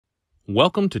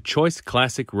Welcome to Choice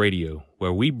Classic Radio,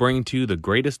 where we bring to you the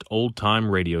greatest old-time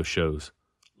radio shows.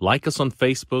 Like us on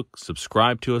Facebook,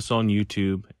 subscribe to us on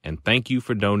YouTube, and thank you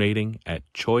for donating at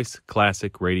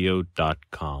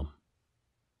choiceclassicradio.com.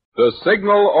 The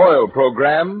Signal Oil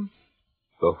Program,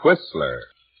 The Whistler.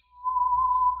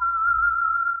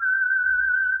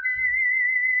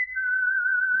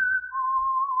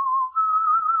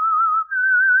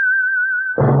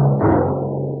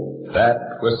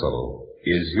 That whistle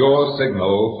is your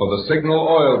signal for the Signal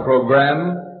Oil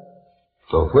Program,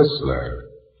 The Whistler.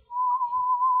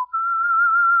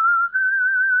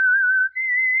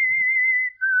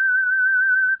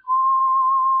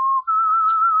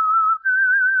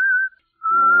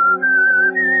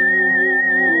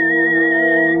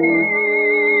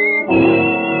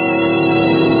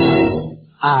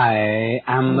 I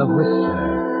am the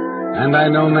Whistler, and I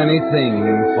know many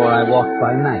things, for I walk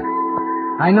by night.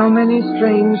 I know many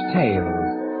strange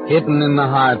tales, hidden in the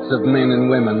hearts of men and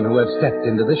women who have stepped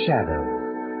into the shadows.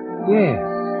 Yes,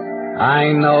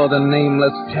 I know the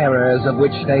nameless terrors of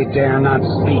which they dare not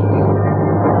speak.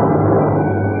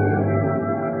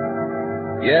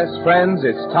 Yes, friends,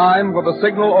 it's time for the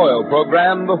Signal Oil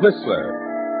Program, The Whistler.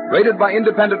 Rated by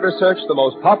independent research, the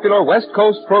most popular West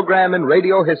Coast program in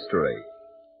radio history.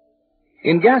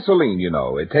 In gasoline, you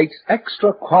know, it takes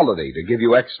extra quality to give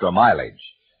you extra mileage.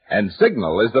 And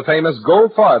Signal is the famous Go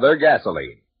Farther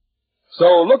gasoline.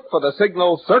 So look for the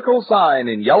Signal circle sign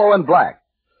in yellow and black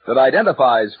that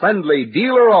identifies friendly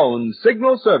dealer-owned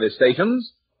Signal service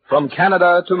stations from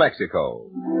Canada to Mexico.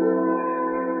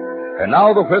 And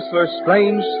now the Whistler's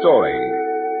strange story,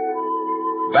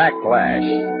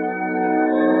 Backlash.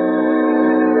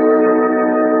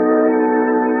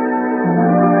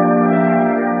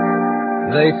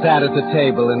 They sat at the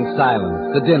table in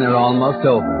silence, the dinner almost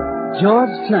over.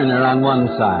 George Turner on one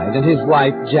side and his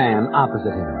wife Jan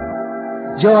opposite him.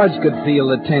 George could feel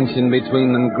the tension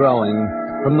between them growing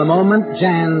from the moment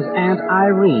Jan's Aunt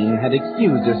Irene had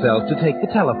excused herself to take the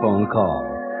telephone call.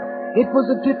 It was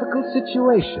a difficult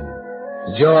situation.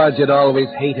 George had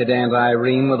always hated Aunt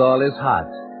Irene with all his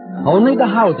heart. Only the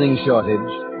housing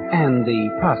shortage and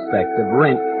the prospect of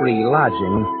rent-free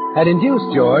lodging had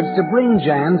induced George to bring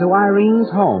Jan to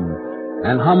Irene's home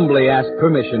and humbly ask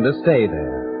permission to stay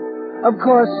there. Of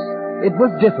course, it was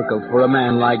difficult for a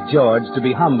man like George to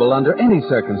be humble under any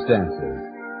circumstances.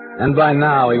 And by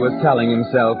now he was telling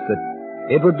himself that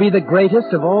it would be the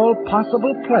greatest of all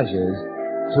possible pleasures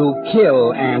to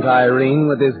kill Aunt Irene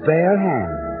with his bare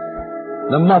hands.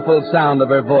 The muffled sound of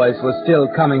her voice was still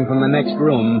coming from the next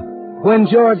room when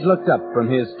George looked up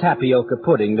from his tapioca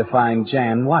pudding to find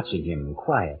Jan watching him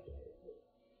quietly.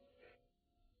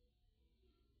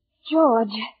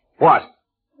 George. What?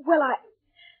 Well,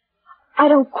 I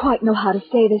don't quite know how to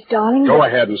say this, darling. Go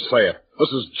ahead and say it. This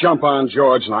is Jump on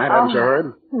George night, haven't you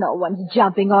heard? No one's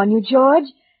jumping on you,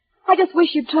 George. I just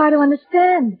wish you'd try to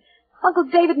understand. Uncle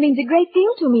David means a great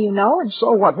deal to me, you know. And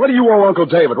So what? What do you owe Uncle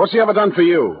David? What's he ever done for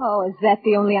you? Oh, is that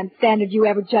the only standard you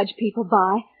ever judge people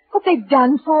by? What they've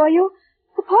done for you?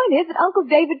 The point is that Uncle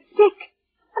David's sick,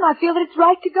 and I feel that it's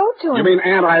right to go to him. You mean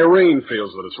Aunt Irene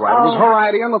feels that it's right? It was her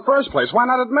idea in the first place. Why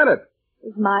not admit it?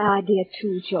 It was my idea,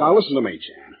 too, George. Now, listen to me,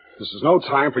 Jan. This is no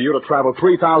time for you to travel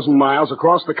 3,000 miles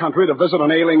across the country to visit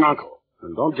an ailing uncle.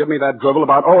 And don't give me that drivel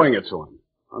about owing it to him.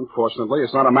 Unfortunately,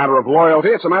 it's not a matter of loyalty,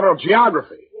 it's a matter of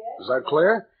geography. Is that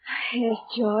clear? Yes,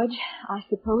 George. I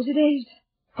suppose it is.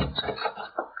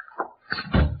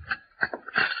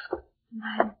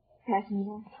 I'm passing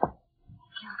you.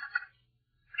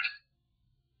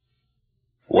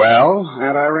 Well,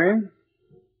 Aunt Irene?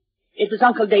 It was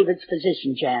Uncle David's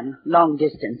physician, Jan. Long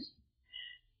distance.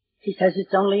 He says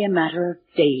it's only a matter of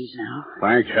days now.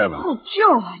 Thank heaven. Oh,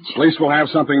 George. At least we'll have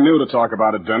something new to talk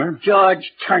about at dinner.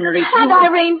 George Turner, if Aunt you...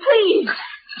 Irene, please.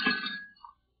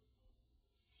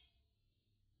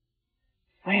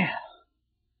 Well,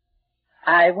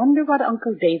 I wonder what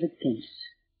Uncle David thinks.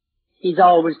 He's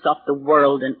always thought the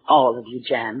world and all of you,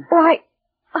 Jan. Why,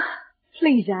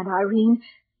 please, Aunt Irene.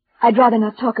 I'd rather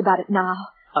not talk about it now.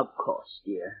 Of course,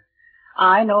 dear.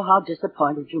 I know how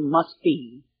disappointed you must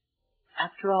be.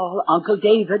 After all, Uncle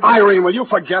David... Irene, will you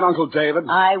forget Uncle David?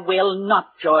 I will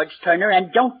not, George Turner,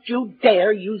 and don't you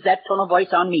dare use that tone of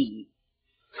voice on me.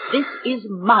 This is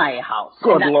my house.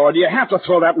 Good Lord, you have to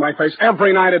throw that in my face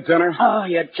every night at dinner? Oh,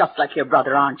 you're just like your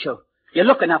brother, aren't you? You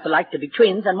look enough alike to be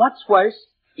twins, and what's worse,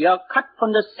 you're cut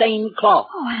from the same cloth.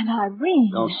 Oh, Aunt Irene.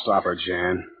 Don't stop her,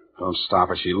 Jan. Don't stop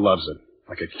her. She loves it.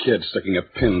 Like a kid sticking a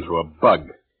pin through a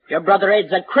bug. Your brother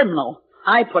Ed's a criminal.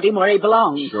 I put him where he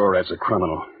belongs. Sure, Ed's a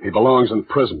criminal. He belongs in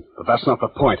prison, but that's not the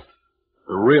point.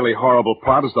 The really horrible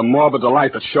part is the morbid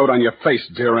delight that showed on your face,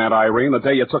 dear Aunt Irene, the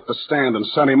day you took the stand and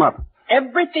sent him up.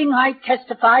 Everything I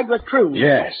testified was true.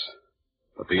 Yes.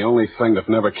 But the only thing that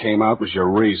never came out was your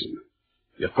reason.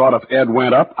 You thought if Ed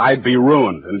went up, I'd be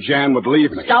ruined, and Jan would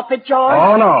leave me. Stop it, George.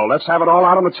 Oh, no. Let's have it all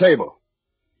out on the table.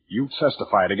 You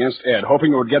testified against Ed,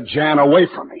 hoping it would get Jan away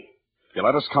from me. You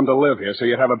let us come to live here so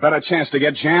you'd have a better chance to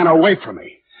get Jan away from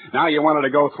me. Now you wanted to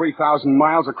go 3,000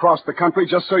 miles across the country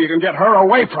just so you can get her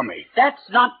away from me. That's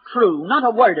not true. Not a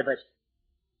word of it.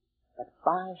 But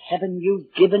by heaven,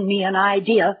 you've given me an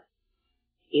idea.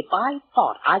 If I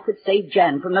thought I could save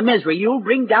Jan from the misery you'll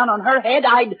bring down on her head,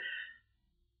 I'd...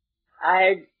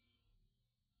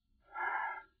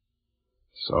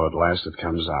 So at last it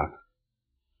comes out.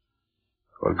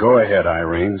 Well, go ahead,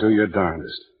 Irene. Do your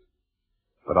darndest.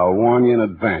 But I'll warn you in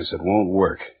advance, it won't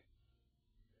work.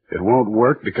 It won't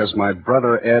work because my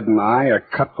brother Ed and I are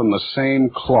cut from the same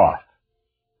cloth.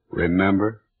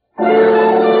 Remember?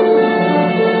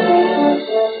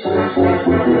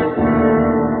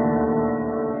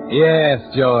 Yes,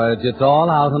 George, it's all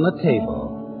out on the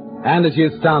table. And as you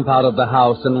stomp out of the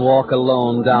house and walk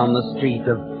alone down the street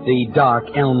of the dark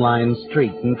elm-lined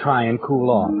street and try and cool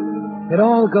off, it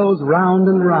all goes round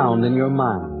and round in your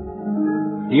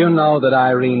mind. You know that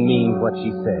Irene means what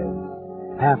she says.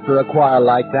 After a quarrel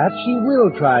like that, she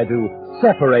will try to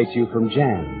separate you from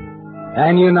Jan.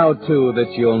 And you know, too,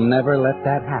 that you'll never let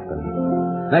that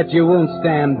happen. That you won't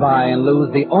stand by and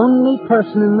lose the only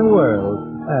person in the world,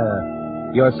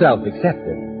 yourself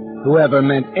excepted, who ever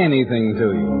meant anything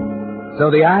to you. So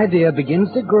the idea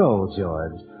begins to grow,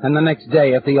 George, and the next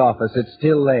day at the office it's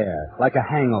still there, like a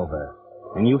hangover,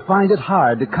 and you find it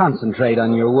hard to concentrate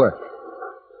on your work.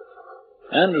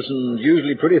 Anderson's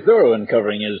usually pretty thorough in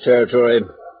covering his territory.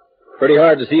 Pretty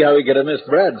hard to see how he could have missed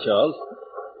Bradshaw's.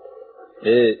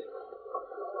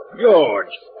 George.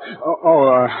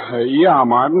 Yeah,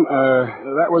 Martin.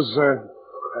 That was,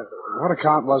 what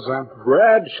account was that?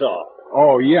 Bradshaw.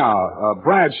 Oh, yeah,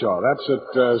 Bradshaw. That's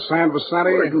at San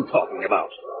Vicente? What are you talking about?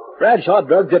 Bradshaw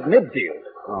drugged at Midfield.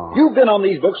 Oh. You've been on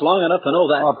these books long enough to know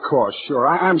that. Of course, sure.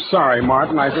 I'm sorry,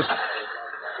 Martin. I just...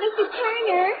 Mr.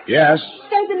 Turner, Yes?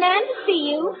 there's a man to see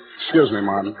you. Excuse me,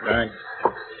 Martin. Thanks.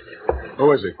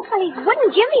 Who is he? Well, he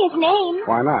wouldn't give me his name.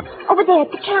 Why not? Over there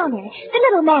at the counter. The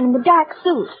little man in the dark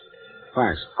suit.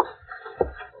 Thanks.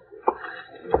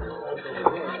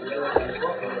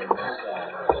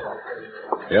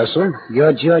 Yes, sir?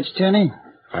 You're George Turner?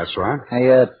 That's right.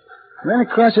 I, ran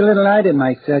across a little item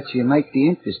I thought you might be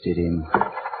interested in.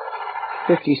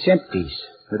 50-cent piece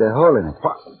with a hole in it.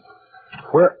 What?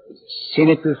 Where? Seen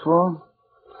it before?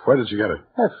 Where did you get it?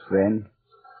 A friend.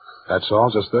 That's all?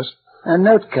 Just this? A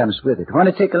note comes with it. Want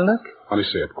to take a look? Let me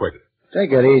see it, quick.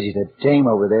 Take it easy. The dame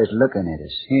over there's looking at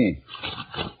us. Here.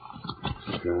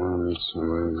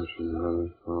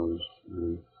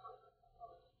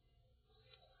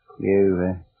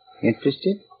 You,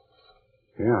 interested?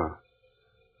 Yeah.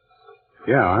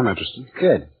 Yeah, I'm interested.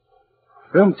 Good.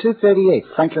 Room 238,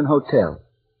 Franklin Hotel.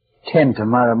 10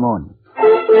 tomorrow morning.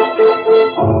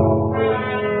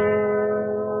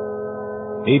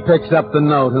 He picks up the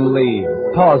note and leaves,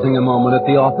 pausing a moment at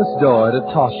the office door to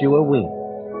toss you a wink.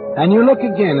 And you look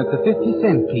again at the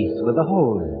 50-cent piece with a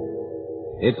hole in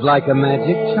it. It's like a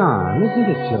magic charm, isn't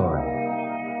it, George?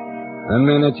 The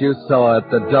minute you saw it,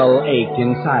 the dull ache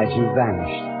inside you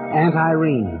vanished. Aunt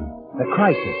Irene, the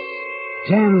crisis,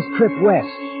 Jan's trip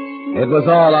west. It was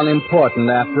all unimportant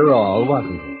after all,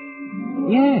 wasn't it?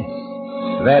 Yes,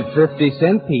 that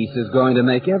 50-cent piece is going to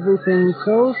make everything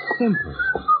so simple.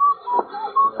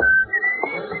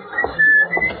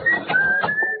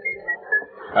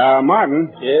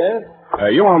 Martin. Yes?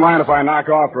 You won't mind if I knock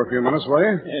off for a few minutes, will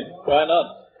you? Yeah, why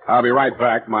not? I'll be right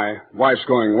back. My wife's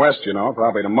going west, you know,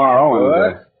 probably tomorrow, and...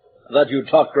 What? I thought you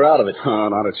talked her out of it. Oh,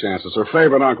 not a chance. It's her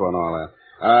favorite uncle and all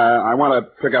that. I want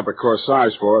to pick up a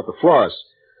corsage for her at the florist.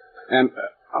 And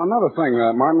another thing,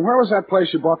 Martin, where was that place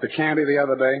you bought the candy the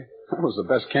other day? That was the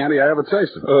best candy I ever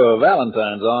tasted.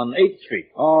 Valentine's on 8th Street.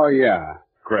 Oh, yeah.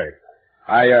 Great.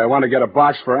 I want to get a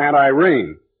box for Aunt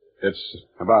Irene. It's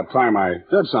about time I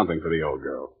did something for the old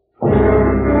girl.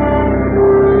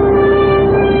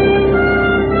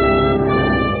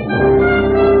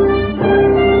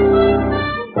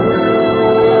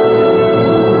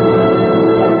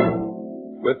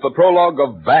 With the prologue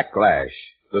of Backlash,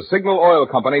 the Signal Oil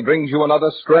Company brings you another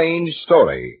strange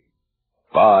story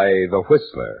by The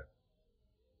Whistler.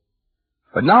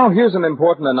 But now here's an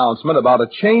important announcement about a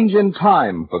change in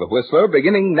time for The Whistler.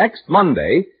 Beginning next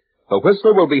Monday, The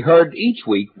Whistler will be heard each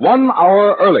week 1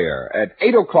 hour earlier at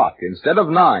 8 o'clock instead of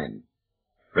 9.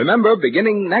 Remember,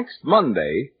 beginning next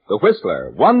Monday, The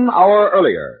Whistler, 1 hour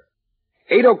earlier.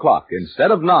 8 o'clock instead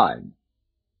of 9.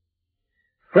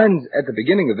 Friends, at the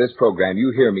beginning of this program,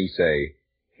 you hear me say,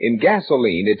 in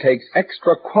gasoline, it takes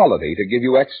extra quality to give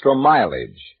you extra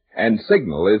mileage, and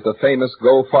Signal is the famous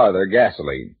Go Farther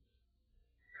gasoline.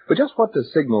 But just what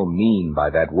does Signal mean by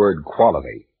that word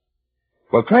quality?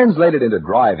 Well, translated into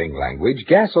driving language,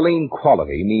 gasoline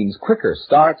quality means quicker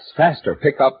starts, faster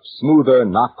pickups, smoother,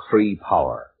 knock-free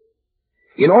power.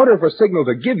 In order for Signal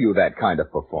to give you that kind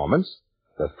of performance,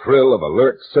 the thrill of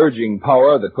alert, surging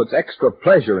power that puts extra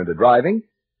pleasure into driving,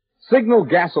 Signal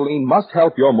gasoline must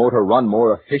help your motor run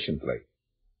more efficiently.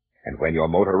 And when your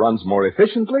motor runs more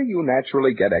efficiently, you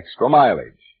naturally get extra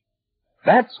mileage.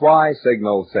 That's why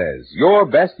Signal says your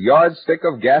best yardstick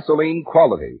of gasoline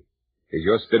quality is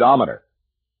your speedometer.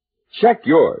 Check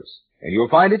yours, and you'll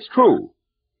find it's true.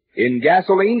 In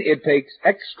gasoline, it takes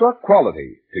extra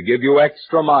quality to give you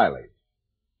extra mileage.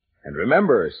 And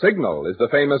remember, Signal is the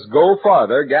famous Go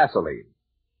Farther gasoline.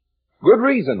 Good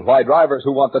reason why drivers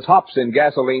who want the tops in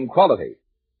gasoline quality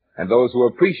and those who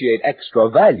appreciate extra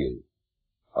value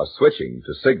are switching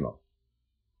to Signal.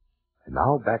 And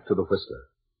now back to the Whistler.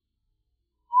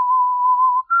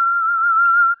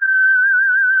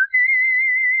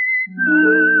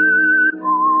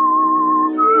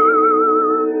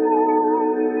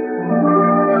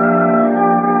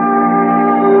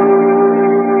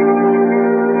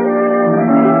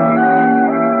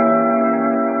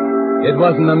 It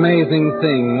was an amazing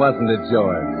thing, wasn't it,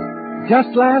 George?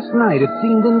 Just last night it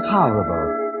seemed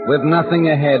intolerable, with nothing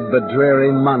ahead but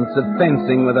dreary months of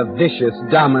fencing with a vicious,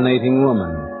 dominating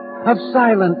woman, of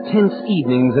silent, tense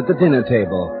evenings at the dinner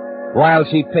table, while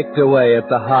she picked away at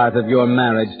the heart of your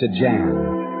marriage to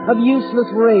Jan, of useless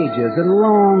rages and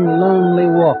long, lonely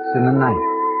walks in the night.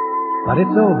 But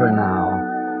it's over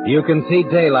now. You can see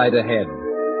daylight ahead,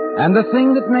 and the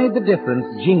thing that made the difference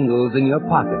jingles in your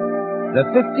pocket. The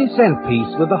 50-cent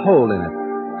piece with a hole in it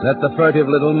that the furtive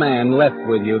little man left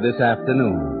with you this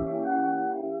afternoon.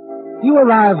 You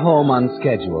arrive home on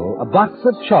schedule, a box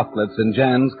of chocolates and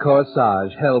Jan's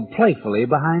corsage held playfully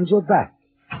behind your back.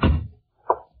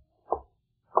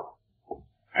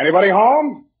 Anybody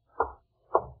home?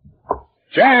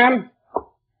 Jan?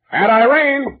 Aunt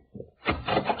Irene?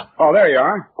 Oh, there you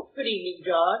are. Good evening,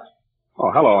 George.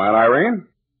 Oh, hello, Aunt Irene.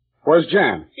 Where's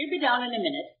Jan? She'll be down in a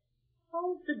minute.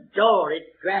 Hold the door. It's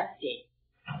drafty.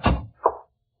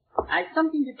 I've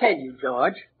something to tell you,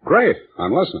 George. Great.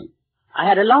 I'm listening. I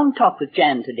had a long talk with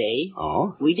Jan today.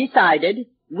 Oh? We decided,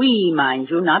 we, mind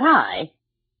you, not I,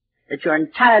 that you're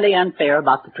entirely unfair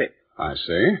about the trip. I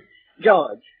see.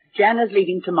 George, Jan is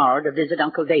leaving tomorrow to visit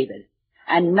Uncle David,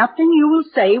 and nothing you will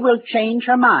say will change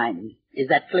her mind. Is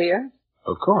that clear?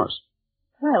 Of course.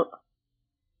 Well,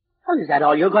 is that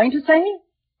all you're going to say?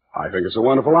 I think it's a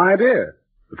wonderful idea.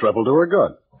 The trip will do her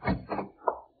good.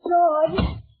 George,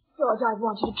 I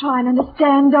want you to try and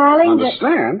understand, darling.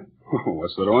 Understand?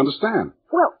 What's there to understand?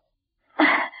 Well,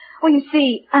 you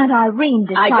see, Aunt Irene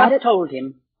decided... I just told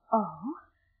him. Oh?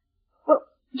 Well,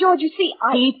 George, you see,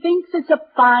 He thinks it's a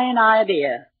fine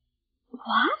idea.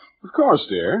 What? Of course,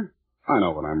 dear. I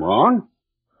know when I'm wrong.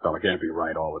 A fella can't be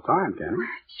right all the time, can he?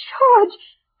 George,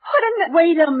 what in the...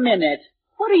 Wait a minute.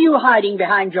 What are you hiding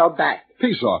behind your back?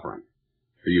 Peace offering.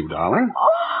 For you, darling.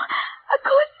 Oh, a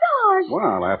corsage.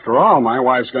 Well, after all, my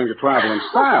wife's going to travel in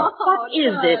style. What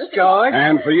is this, George?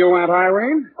 And for you, Aunt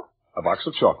Irene, a box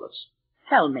of chocolates.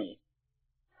 Tell me,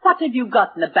 what have you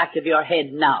got in the back of your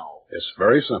head now? It's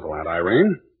very simple, Aunt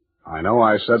Irene. I know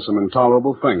I said some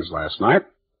intolerable things last night,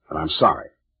 and I'm sorry.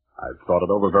 I've thought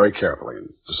it over very carefully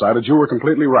and decided you were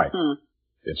completely right.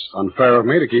 It's unfair of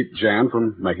me to keep Jan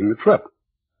from making the trip.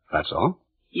 That's all.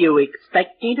 You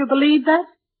expect me to believe that?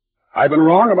 I've been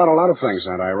wrong about a lot of things,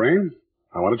 Aunt Irene.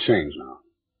 I want to change now.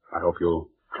 I hope you'll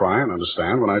try and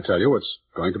understand when I tell you it's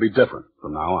going to be different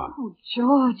from now on. Oh,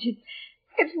 George,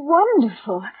 it's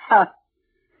wonderful.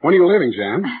 When are you leaving,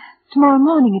 Jan? Tomorrow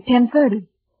morning at 10:30.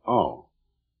 Oh.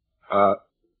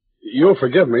 You'll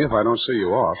forgive me if I don't see you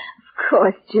off. Of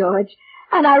course, George.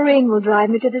 And Irene will drive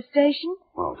me to the station.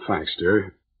 Well, thanks,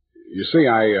 dear. You see,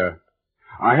 I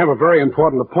have a very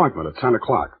important appointment at 10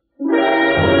 o'clock.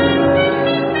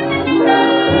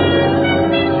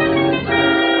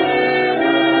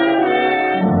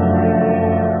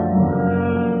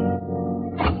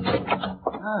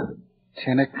 Ah,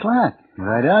 10 o'clock.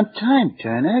 Right on time,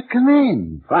 Turner. Come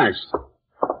in. Thanks.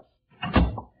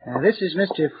 This is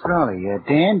Mr. Frawley,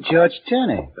 Dan George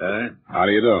Turner. Turner? How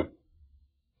do you do?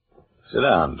 Sit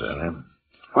down, Turner.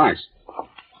 Thanks.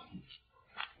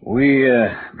 We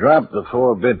dropped the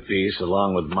 4-bit piece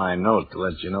along with my note to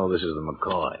let you know this is the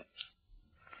McCoy.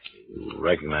 You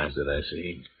recognized it, I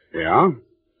see. Yeah?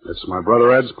 It's my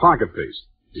brother Ed's pocket piece.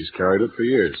 He's carried it for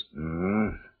years.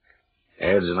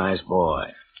 Ed's a nice boy.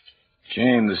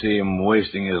 Shame to see him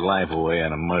wasting his life away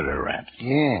on a murder rap.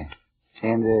 Yeah.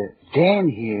 And Dan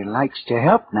here likes to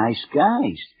help nice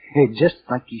guys. Just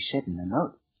like he said in the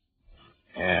note.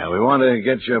 Yeah, we want to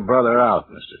get your brother out,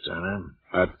 Mr. Turner.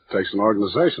 That takes an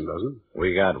organization, doesn't it?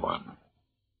 We got one.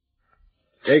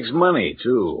 Takes money,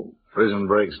 too. Prison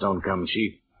breaks don't come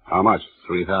cheap. How much?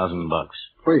 $3,000.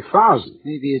 3,000.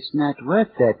 Maybe it's not worth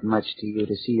that much to you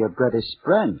to see your brother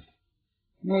sprung.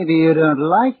 Maybe you don't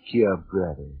like your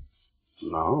brother.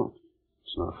 No,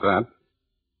 it's not that.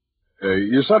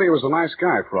 You said he was a nice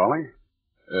guy, Frawley.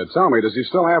 Tell me, does he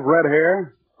still have red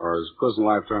hair? Or has prison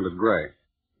life turned it gray?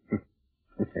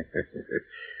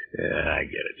 Yeah, I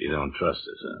get it. You don't trust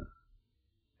us, huh?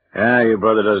 Yeah, your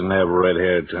brother doesn't have red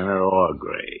hair, Turner, or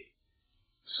gray.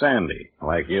 Sandy,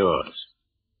 like yours.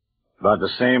 About the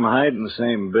same height and the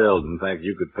same build. In fact,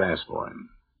 you could pass for him.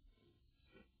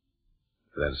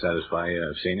 Does that satisfy you?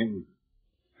 I've seen him?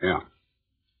 Yeah.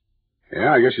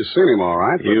 Yeah, I guess you've seen him all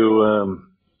right. But...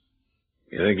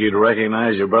 You think you'd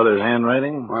recognize your brother's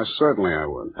handwriting? Why, certainly I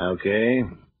would. Okay.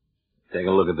 Take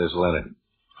a look at this letter.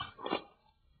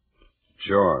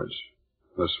 George,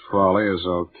 this Frawley is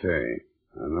okay.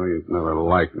 I know you've never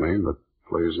liked me, but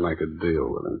please make a deal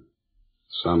with him.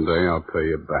 Someday I'll pay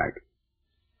you back.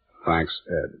 Thanks,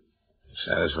 Ed.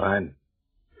 Satisfied?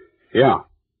 Yeah.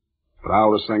 But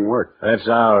how'll this thing work? That's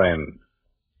our end.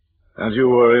 Don't you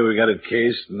worry, we got it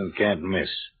cased and it can't miss.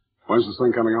 When's this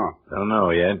thing coming off? Don't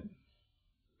know yet.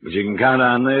 But you can count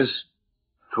on this.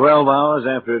 12 hours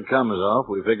after it comes off,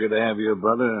 we figure to have your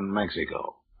brother in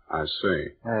Mexico. I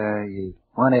see. You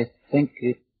want to think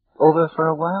it over for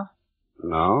a while?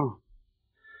 No.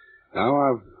 No,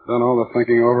 I've done all the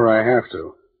thinking over I have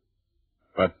to.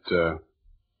 But,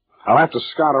 I'll have to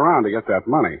scout around to get that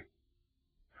money.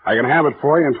 I can have it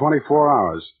for you in 24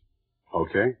 hours.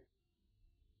 Okay?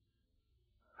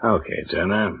 Okay,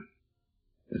 Turner.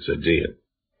 It's a deal.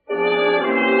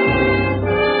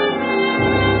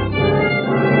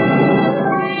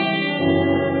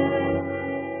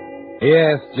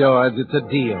 Yes, George, it's a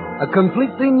deal. A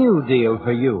completely new deal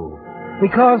for you.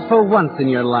 Because for once in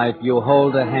your life, you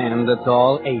hold a hand that's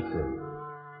all aces.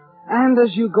 And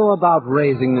as you go about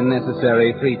raising the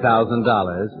necessary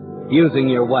 $3,000, using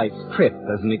your wife's trip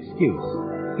as an excuse,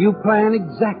 you plan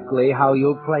exactly how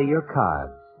you'll play your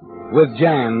cards. With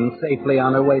Jan safely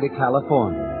on her way to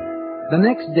California. The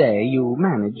next day, you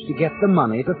manage to get the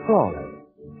money to Frawley.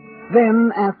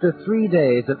 Then, after 3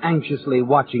 days of anxiously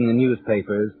watching the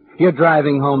newspapers, you're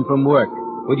driving home from work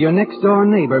with your next-door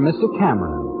neighbor, Mr.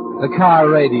 Cameron, the car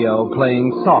radio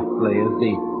playing softly as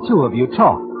the two of you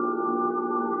talk.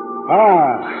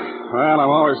 Well, I'm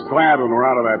always glad when we're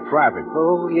out of that traffic.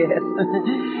 Oh, yes.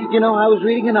 You know, I was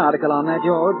reading an article on that,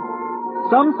 George.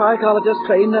 Some psychologists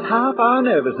claim that half our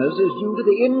nervousness is due to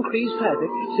the increased traffic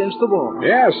since the war.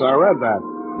 Yes, I read that.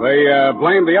 They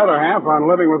blamed the other half on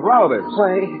living with relatives.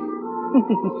 Why,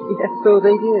 yes, so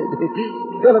they did.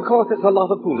 Well, of course, it's a lot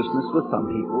of foolishness with some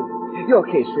people. Your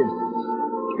case, for instance.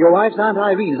 Your wife's Aunt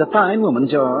Irene is a fine woman,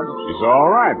 George. She's all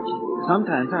right.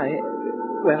 Sometimes I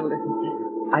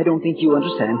don't think you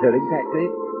understand her exactly.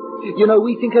 You know,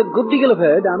 we think a good deal of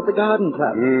her down at the garden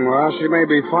club. Well, she may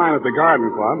be fine at the garden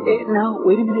club. Now,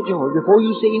 wait a minute, George. Before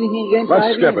you say anything against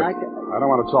Let's Irene, skip it. I don't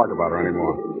want to talk about her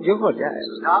anymore. George, This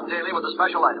is Tom Daly with a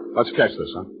special item. Let's catch this,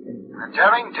 huh? In a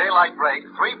daring daylight break,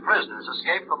 3 prisoners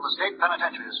escaped from the state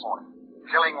penitentiary this morning,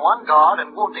 killing 1 guard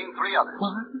and wounding 3 others.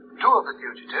 What? 2 of the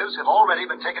fugitives have already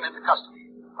been taken into custody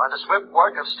by the swift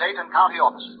work of state and county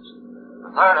officers.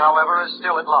 The 3rd, however, is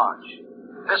still at large.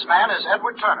 This man is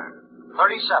Edward Turner,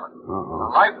 37, a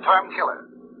life-term killer.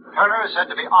 Turner is said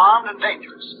to be armed and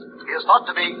dangerous. He is thought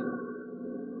to be...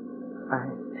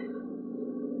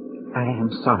 I am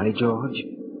sorry, George.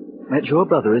 That's your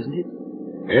brother, isn't it?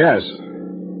 Yes.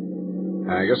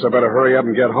 I guess I better hurry up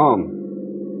and get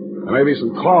home. There may be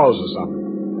some calls or something.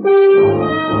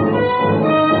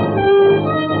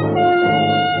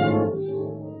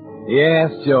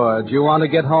 Yes, George, you want to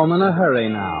get home in a hurry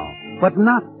now, but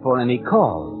not for any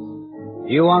calls.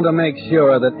 You want to make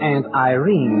sure that Aunt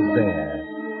Irene's there,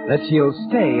 that she'll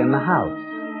stay in the house.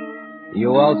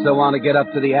 You also want to get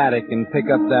up to the attic and pick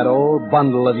up that old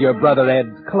bundle of your brother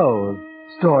Ed's clothes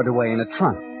stored away in a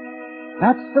trunk.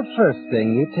 That's the first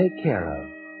thing you take care of.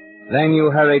 Then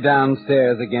you hurry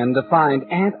downstairs again to find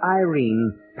Aunt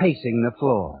Irene pacing the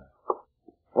floor.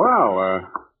 Well,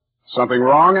 something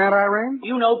wrong, Aunt Irene?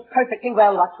 You know perfectly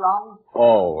well what's wrong.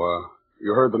 Oh,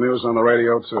 you heard the news on the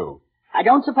radio, too. I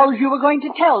don't suppose you were going to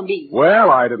tell me. Well,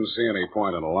 I didn't see any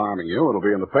point in alarming you. It'll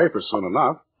be in the paper soon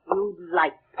enough. You'd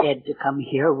like Ed to come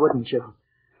here, wouldn't you?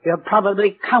 You're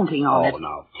probably counting on it. Oh,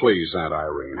 now, please, Aunt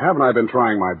Irene. Haven't I been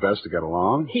trying my best to get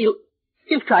along? He'll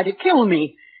try to kill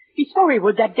me. He swore he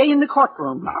would that day in the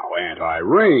courtroom. Now, Aunt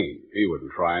Irene, he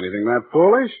wouldn't try anything that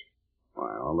foolish.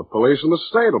 Well, the police in the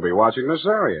state will be watching this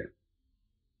area.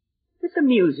 This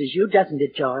amuses you, doesn't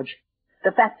it, George?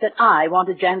 The fact that I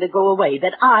wanted Jan to go away,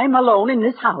 that I'm alone in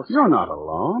this house. You're not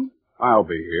alone. I'll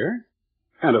be here.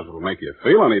 And if it'll make you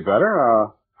feel any better,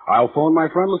 I'll phone my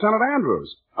friend Lieutenant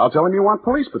Andrews. I'll tell him you want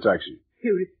police protection.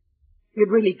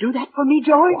 You'd really do that for me,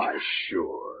 George? Why,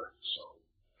 sure.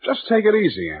 So, just take it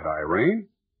easy, Aunt Irene.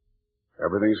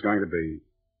 Everything's going to be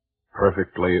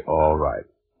perfectly all right.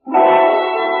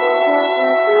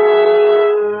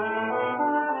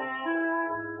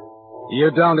 You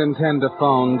don't intend to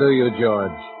phone, do you,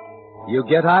 George? You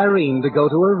get Irene to go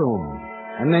to her room,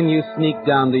 and then you sneak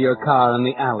down to your car in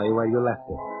the alley where you left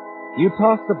it. You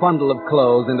toss the bundle of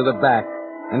clothes into the back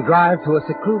and drive to a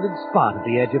secluded spot at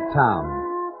the edge of town.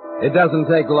 It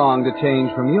doesn't take long to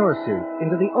change from your suit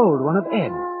into the old one of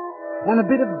Ed's, and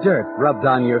a bit of dirt rubbed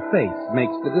on your face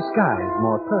makes the disguise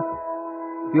more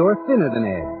perfect. You're thinner than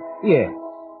Ed, yes,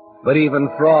 but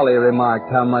even Frawley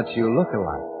remarked how much you look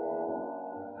alike.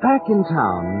 Back in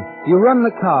town, you run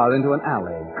the car into an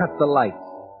alley, cut the lights,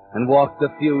 and walk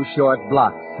the few short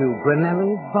blocks to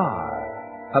Grinelli's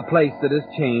Bar, a place that has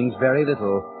changed very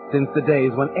little since the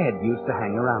days when Ed used to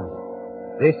hang around it.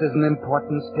 This is an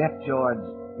important step, George.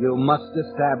 You must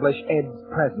establish Ed's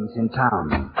presence in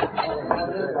town.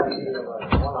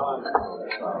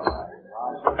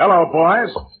 Hello,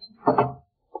 boys.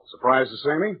 Surprised to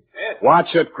see me? Yes.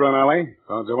 Watch it, Grinelli.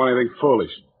 Don't do anything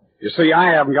foolish. You see,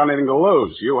 I haven't got anything to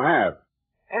lose. You have.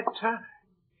 Ed Turner.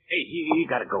 Hey, you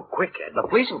gotta go quick, Ed. The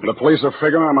police will be... The police are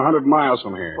figuring I'm 100 miles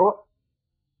from here. Oh.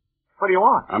 What do you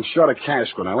want? I'm short of cash,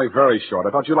 Grinelli. Very short.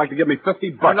 I thought you'd like to give me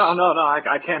 $50. No,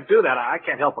 I can't do that. I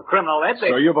can't help a criminal, Ed.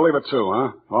 So you believe it too,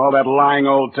 huh? All that lying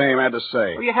old dame had to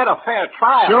say. Well, you had a fair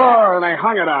trial. Sure, and they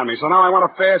hung it on me, so now I want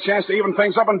a fair chance to even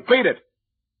things up and beat it.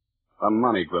 The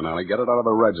money, Grinelli. Get it out of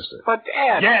the register. But,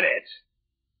 Ed... Get it!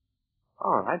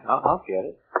 All right, I'll get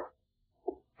it.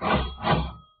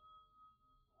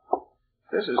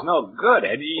 This is no good,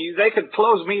 Ed. They could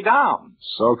close me down.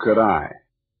 So could I.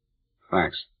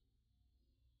 Thanks.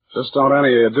 Just don't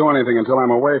any of you do anything until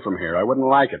I'm away from here. I wouldn't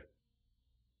like it.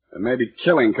 And maybe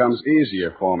killing comes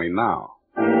easier for me now.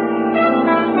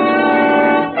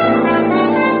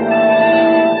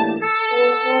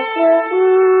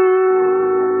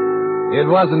 It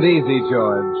wasn't easy,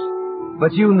 George.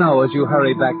 But you know as you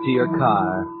hurry back to your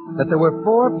car that there were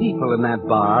 4 people in that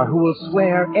bar who will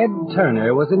swear Ed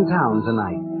Turner was in town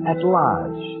tonight, at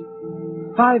large.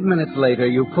 5 minutes later,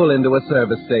 you pull into a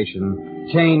service station,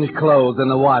 change clothes in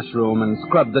the washroom, and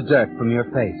scrub the dirt from your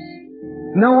face.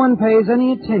 No one pays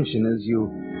any attention as you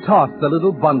toss the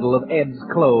little bundle of Ed's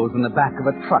clothes in the back of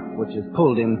a truck which is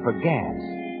pulled in for gas.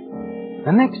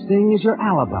 The next thing is your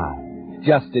alibi,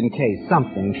 just in case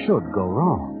something should go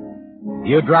wrong.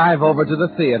 You drive over to the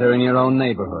theater in your own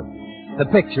neighborhood. The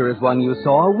picture is one you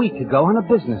saw a week ago on a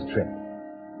business trip.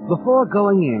 Before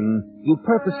going in, you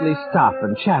purposely stop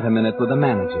and chat a minute with the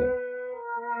manager.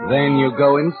 Then you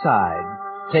go inside,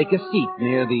 take a seat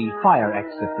near the fire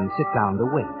exit, and sit down to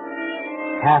wait.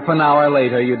 Half an hour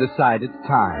later, you decide it's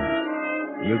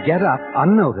time. You get up,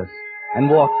 unnoticed, and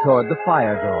walk toward the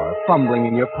fire door, fumbling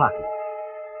in your pocket.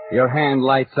 Your hand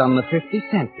lights on the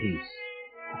 50-cent piece.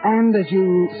 And as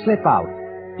you slip out,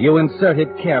 you insert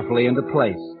it carefully into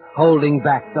place, holding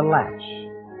back the latch.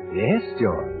 Yes,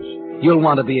 George. You'll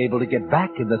want to be able to get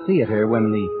back to the theater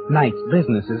when the night's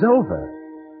business is over.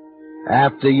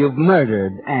 After you've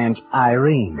murdered Aunt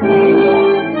Irene.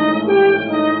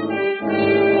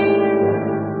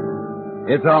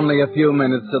 It's only a few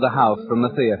minutes to the house from the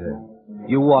theater.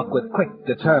 You walk with quick,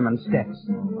 determined steps.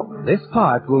 This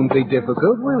part won't be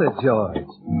difficult, will it, George?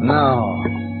 No.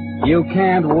 You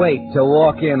can't wait to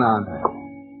walk in on her.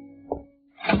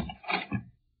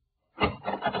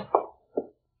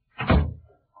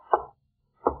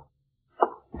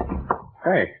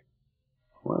 Hey.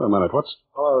 Wait a minute.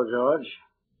 Hello, George.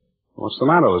 What's the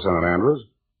matter, Lieutenant Andrews?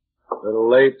 A little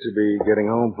late to be getting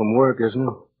home from work, isn't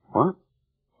it? What?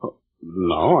 Oh,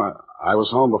 no, I was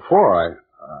home before.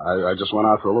 I just went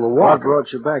out for a little walk. What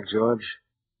brought you back, George?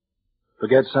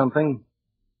 Forget something?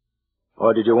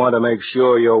 Or did you want to make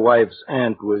sure your wife's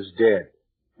aunt was dead?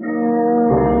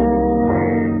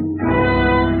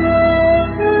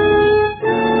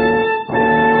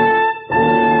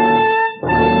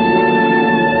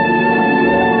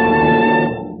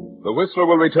 The Whistler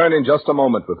will return in just a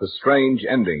moment with a strange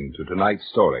ending to tonight's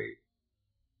story.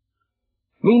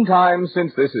 Meantime,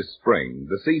 since this is spring,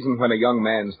 the season when a young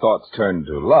man's thoughts turn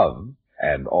to love,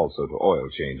 and also to oil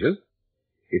changes,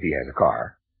 if he has a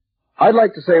car, I'd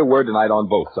like to say a word tonight on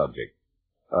both subjects.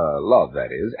 Love,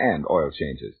 that is, and oil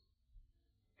changes.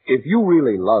 If you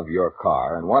really love your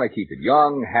car and want to keep it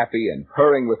young, happy, and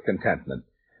purring with contentment,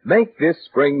 make this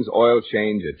spring's oil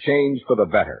change a change for the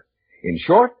better. In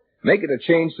short, make it a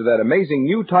change to that amazing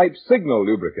new type Signal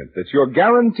lubricant that's your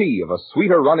guarantee of a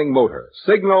sweeter running motor,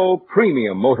 Signal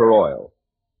Premium Motor Oil.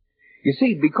 You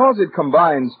see, because it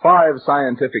combines 5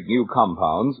 scientific new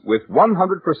compounds with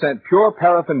 100% pure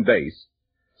paraffin base,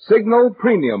 Signal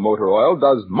Premium Motor Oil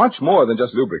does much more than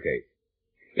just lubricate.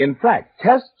 In fact,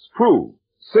 tests prove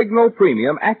Signal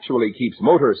Premium actually keeps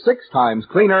motors 6 times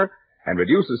cleaner and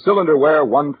reduces cylinder wear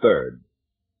 1/3.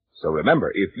 So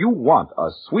remember, if you want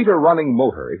a sweeter running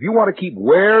motor, if you want to keep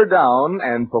wear down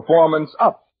and performance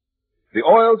up, the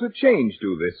oil to change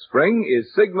to this spring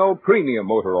is Signal Premium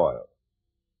Motor Oil.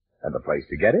 And the place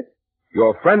to get it?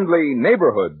 Your friendly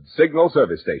neighborhood Signal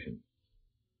service station.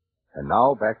 And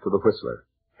now back to the Whistler.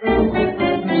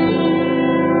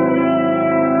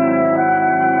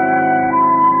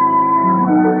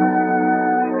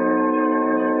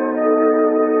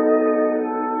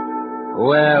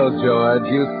 Well, George,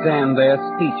 you stand there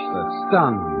speechless,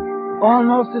 stunned,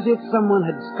 almost as if someone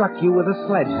had struck you with a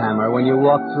sledgehammer when you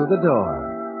walked through the door.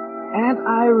 Aunt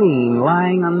Irene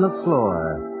lying on the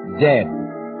floor, dead.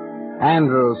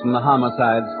 Andrews from the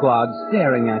homicide squad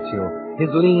staring at you, his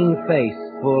lean face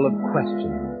full of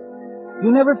questions.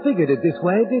 You never figured it this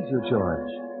way, did you,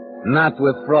 George? Not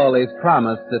with Frawley's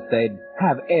promise that they'd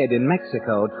have Ed in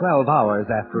Mexico 12 hours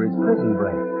after his prison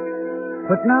break.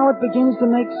 But now it begins to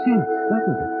make sense,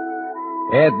 doesn't it?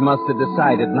 Ed must have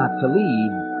decided not to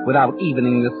leave without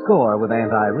evening the score with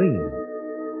Aunt Irene.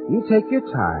 You take your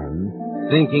time,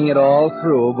 thinking it all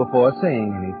through before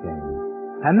saying anything.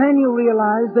 And then you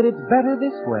realize that it's better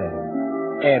this way.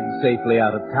 Ed's safely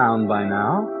out of town by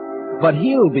now, but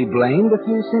he'll be blamed if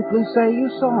you simply say you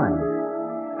saw him.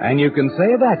 And you can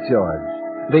say that,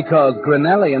 George, because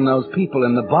Grinelli and those people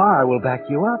in the bar will back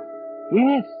you up.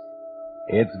 Yes.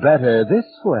 It's better this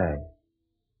way.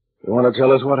 You want to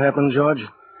tell us what happened, George?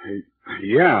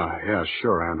 Yeah,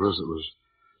 sure, Andrews. It was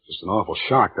just an awful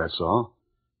shock, that's all.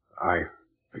 I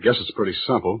guess it's pretty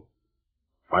simple.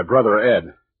 My brother,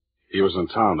 Ed, he was in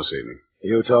town this evening.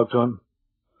 You talked to him?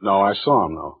 No, I saw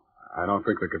him, though. I don't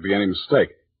think there could be any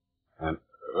mistake. And,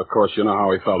 of course, you know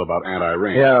how he felt about Aunt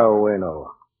Irene. Yeah, we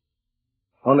know.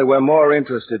 Only we're more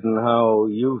interested in how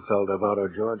you felt about her,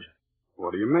 George.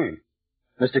 What do you mean?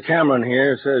 Mr. Cameron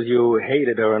here says you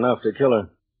hated her enough to kill her.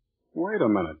 Wait a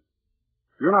minute.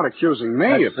 You're not accusing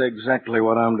me That's exactly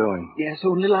what I'm doing. Yes,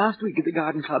 only last week at the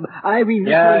garden club, Irene...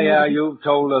 Yeah, you've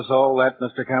told us all that,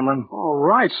 Mr. Cameron. All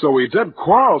right, so we did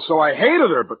quarrel, so I hated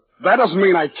her, but that doesn't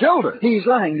mean I killed her. He's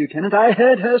lying, Lieutenant. I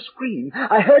heard her scream.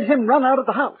 I heard him run out of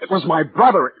the house. It was my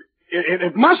brother.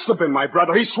 It must have been my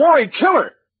brother. He swore he'd kill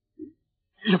her.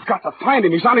 You've got to find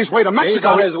him. He's on his way to Mexico. He's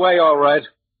on his way, all right,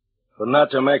 but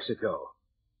not to Mexico.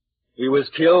 He was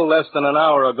killed less than an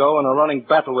hour ago in a running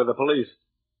battle with the police.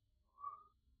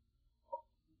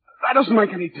 That doesn't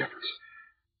make any difference.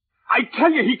 I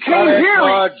tell you, he came here.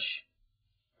 George.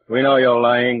 We know you're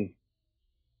lying.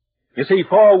 You see,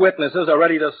 4 witnesses are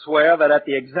ready to swear that at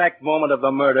the exact moment of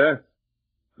the murder,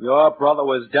 your brother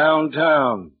was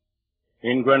downtown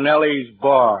in Grinelli's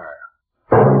bar.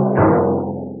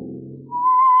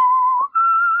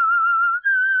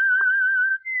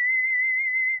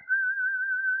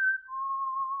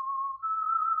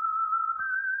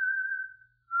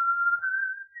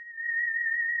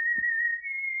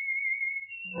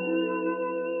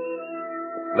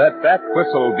 Let that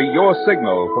whistle be your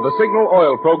signal for the Signal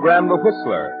Oil program, The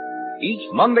Whistler. Each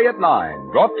Monday at 9,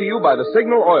 brought to you by the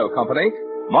Signal Oil Company,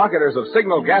 marketers of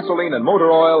Signal gasoline and motor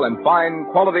oil and fine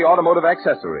quality automotive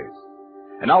accessories.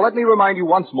 And now let me remind you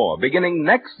once more, beginning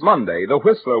next Monday, The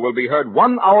Whistler will be heard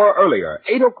 1 hour earlier,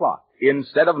 8 o'clock,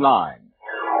 instead of 9.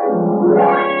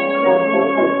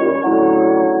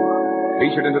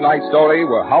 Featured in tonight's story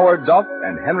were Howard Duff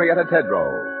and Henrietta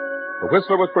Tedrow. The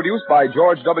Whistler was produced by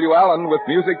George W. Allen with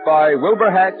music by Wilbur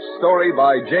Hatch, story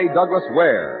by J. Douglas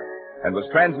Ware, and was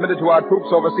transmitted to our troops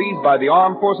overseas by the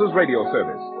Armed Forces Radio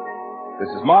Service.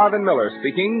 This is Marvin Miller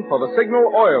speaking for the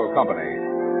Signal Oil Company.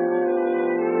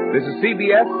 This is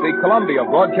CBS, the Columbia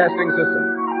Broadcasting System.